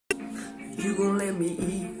you gon' let me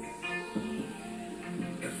eat.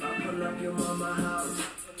 If I pull up your mama house,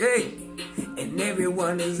 hey, and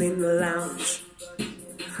everyone is in the lounge,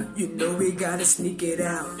 you know we gotta sneak it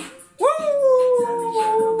out. Woo!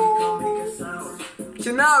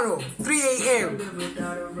 Gennaro, 3 a.m.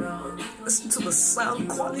 Listen to the sound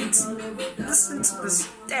quality. Listen to the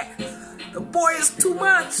stat. The boy is too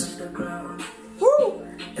much. Woo!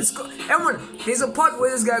 Let's go. Everyone, there's a part where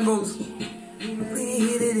this guy goes, we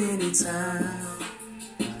hit it anytime.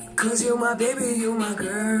 Cause you're my baby, you're my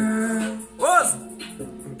girl. What?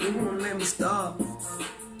 You won't let me stop.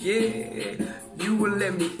 Yeah, you will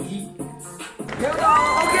let me eat. Okay,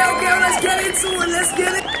 let's get into it. Let's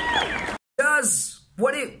get it. Does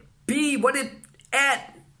what it be, what it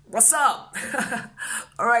at? What's up?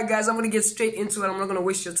 Alright guys, I'm gonna get straight into it. I'm not gonna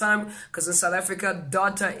waste your time because in South Africa,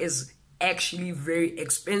 data is actually very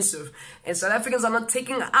expensive. And South Africans are not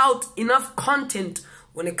taking out enough content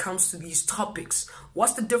when it comes to these topics.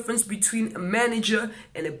 What's the difference between a manager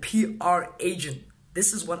and a PR agent?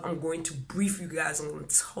 This is what I'm going to brief you guys. I'm going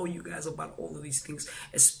to tell you guys about all of these things,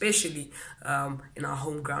 especially in our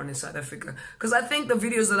home ground in South Africa. Because I think the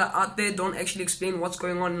videos that are out there don't actually explain what's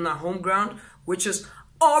going on in our home ground, which is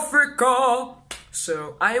Africa.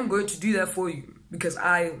 So I am going to do that for you because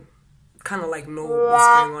I kind of like know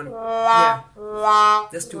what's going on. Yeah,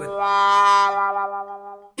 let's do it.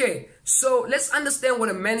 Okay, so let's understand what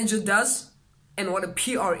a manager does and what a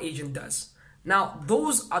PR agent does. Now,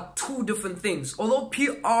 those are two different things. Although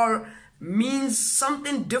PR means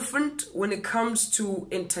something different when it comes to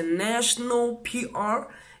international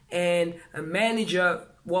PR, and a manager,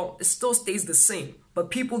 well, it still stays the same.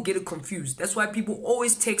 But people get it confused. That's why people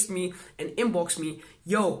always text me and inbox me,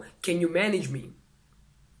 yo, can you manage me?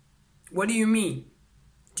 What do you mean?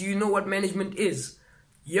 Do you know what management is?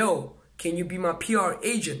 Yo, can you be my PR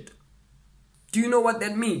agent? Do you know what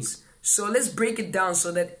that means? So let's break it down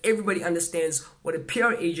so that everybody understands what a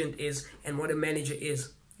PR agent is and what a manager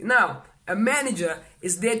is. Now, a manager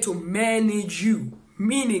is there to manage you,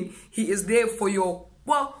 meaning he is there for your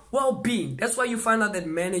well-being. That's why you find out that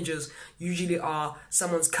managers usually are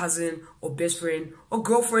someone's cousin or best friend or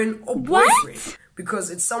girlfriend or boyfriend, because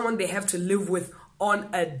it's someone they have to live with on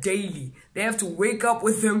a daily. They have to wake up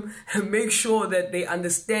with them and make sure that they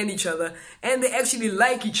understand each other and they actually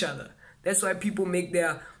like each other. That's why people make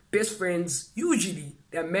their best friends, usually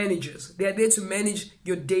they're managers. They're there to manage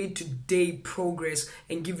your day-to-day progress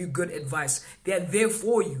and give you good advice. They're there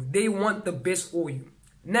for you. They want the best for you.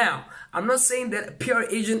 Now, I'm not saying that a PR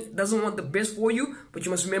agent doesn't want the best for you, but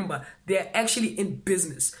you must remember, they're actually in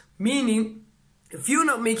business. Meaning, if you're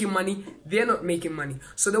not making money, they're not making money.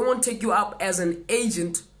 So they won't take you out as an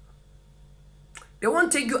agent. They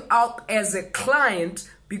won't take you out as a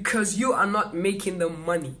client because you are not making the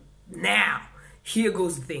money. Now, here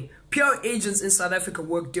goes the thing. PR agents in South Africa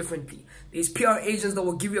work differently. There's PR agents that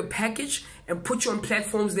will give you a package and put you on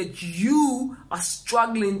platforms that you are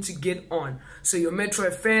struggling to get on. So your Metro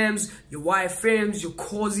FMs, your YFMs, your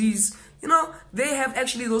Causies, you know, they have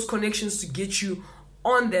actually those connections to get you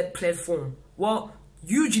on that platform. Well,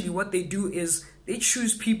 usually what they do is they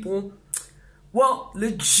choose people, well,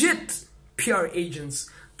 legit PR agents.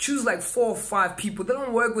 Choose like 4 or 5 people. They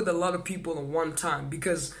don't work with a lot of people at one time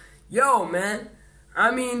because, yo, man,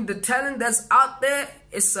 I mean, the talent that's out there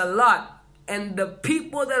is a lot. And the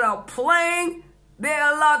people that are playing,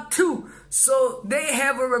 they're a lot too. So they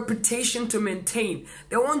have a reputation to maintain.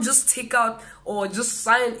 They won't just take out or just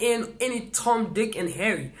sign in any Tom, Dick, and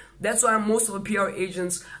Harry. That's why most of the PR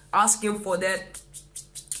agents asking for that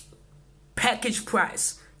package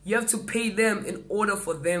price. You have to pay them in order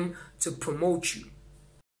for them to promote you.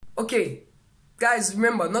 Okay. Guys,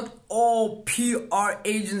 remember, not all PR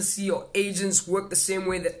agency or agents work the same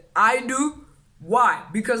way that I do. Why?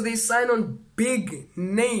 Because they sign on big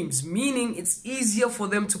names, meaning it's easier for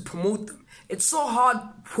them to promote them. It's so hard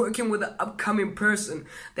working with an upcoming person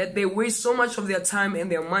that they waste so much of their time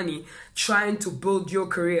and their money trying to build your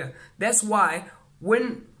career. That's why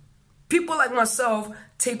when people like myself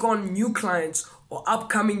take on new clients or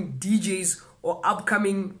upcoming DJs or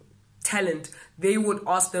upcoming talent, they would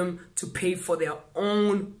ask them to pay for their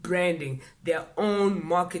own branding, their own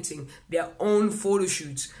marketing, their own photo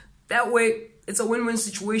shoots. That way, it's a win-win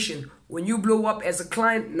situation. When you blow up as a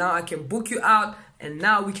client, now I can book you out, and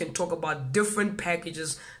now we can talk about different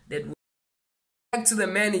packages that will. Back to the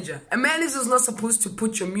manager. A manager is not supposed to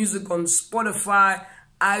put your music on Spotify,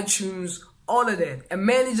 iTunes, all of that. A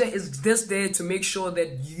manager is just there to make sure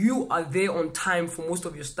that you are there on time for most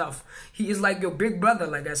of your stuff. He is like your big brother,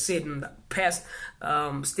 like I said in the past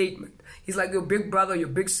statement. He's like your big brother, your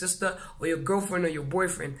big sister, or your girlfriend or your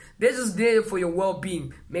boyfriend. They're just there for your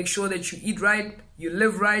well-being. Make sure that you eat right, you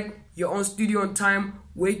live right, you're on studio on time,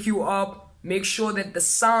 wake you up, make sure that the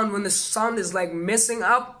sound, when the sound is like messing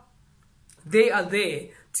up, they are there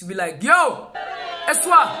to be like, yo,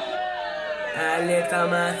 Eswa.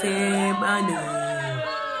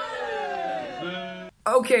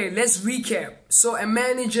 Okay, let's recap. So a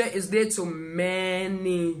manager is there to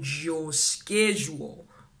manage your schedule,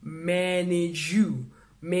 manage you,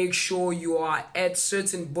 make sure you are at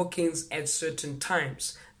certain bookings at certain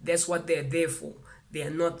times. That's what they're there for. They are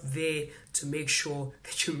not there to make sure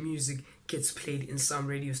that your music gets played in some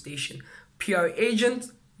radio station. PR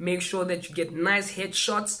agent, make sure that you get nice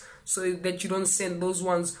headshots so that you don't send those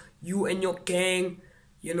ones, you and your gang,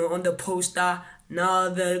 you know, on the poster. Now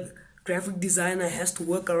the graphic designer has to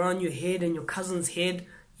work around your head and your cousin's head.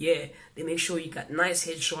 Yeah, they make sure you got nice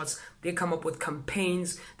headshots. They come up with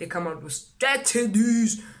campaigns. They come up with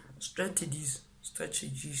strategies.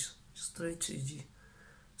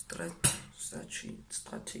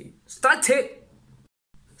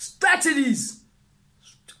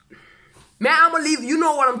 Man, I'm gonna leave. You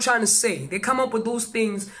know what I'm trying to say. They come up with those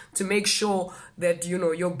things to make sure that, you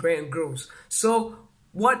know, your brand grows. So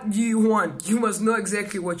what do you want? You must know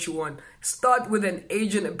exactly what you want. Start with an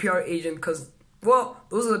agent, a PR agent, because, well,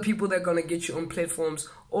 those are the people that are going to get you on platforms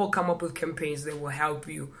or come up with campaigns that will help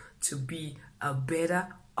you to be a better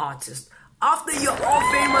artist. After you're all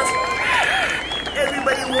famous,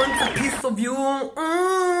 everybody wants a piece of you.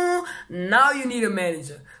 Now you need a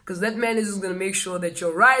manager, because that manager is going to make sure that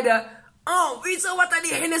your rider, it's what are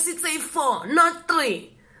the Hennessy say 4, not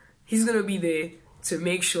 3. He's going to be there to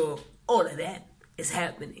make sure all of that is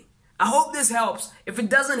happening. I hope this helps. If it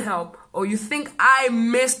doesn't help, or you think I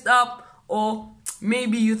messed up, or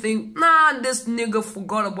maybe you think, nah, this nigga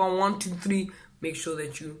forgot about 1, 2, 3, make sure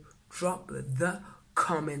that you drop the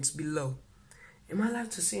comments below. Am I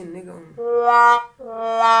allowed to say nigga?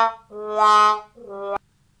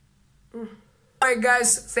 Alright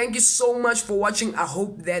guys, thank you so much for watching. I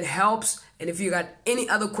hope that helps. And if you got any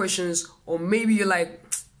other questions, or maybe you're like,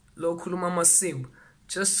 Lo Kulumama Sim,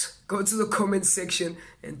 just go to the comment section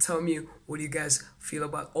and tell me what you guys feel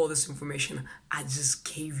about all this information I just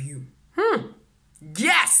gave you.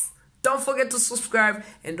 Yes! Don't forget to subscribe,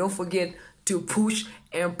 and don't forget to push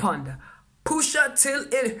and ponder. Push it till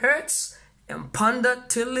it hurts, and ponder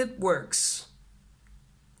till it works.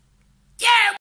 Yeah!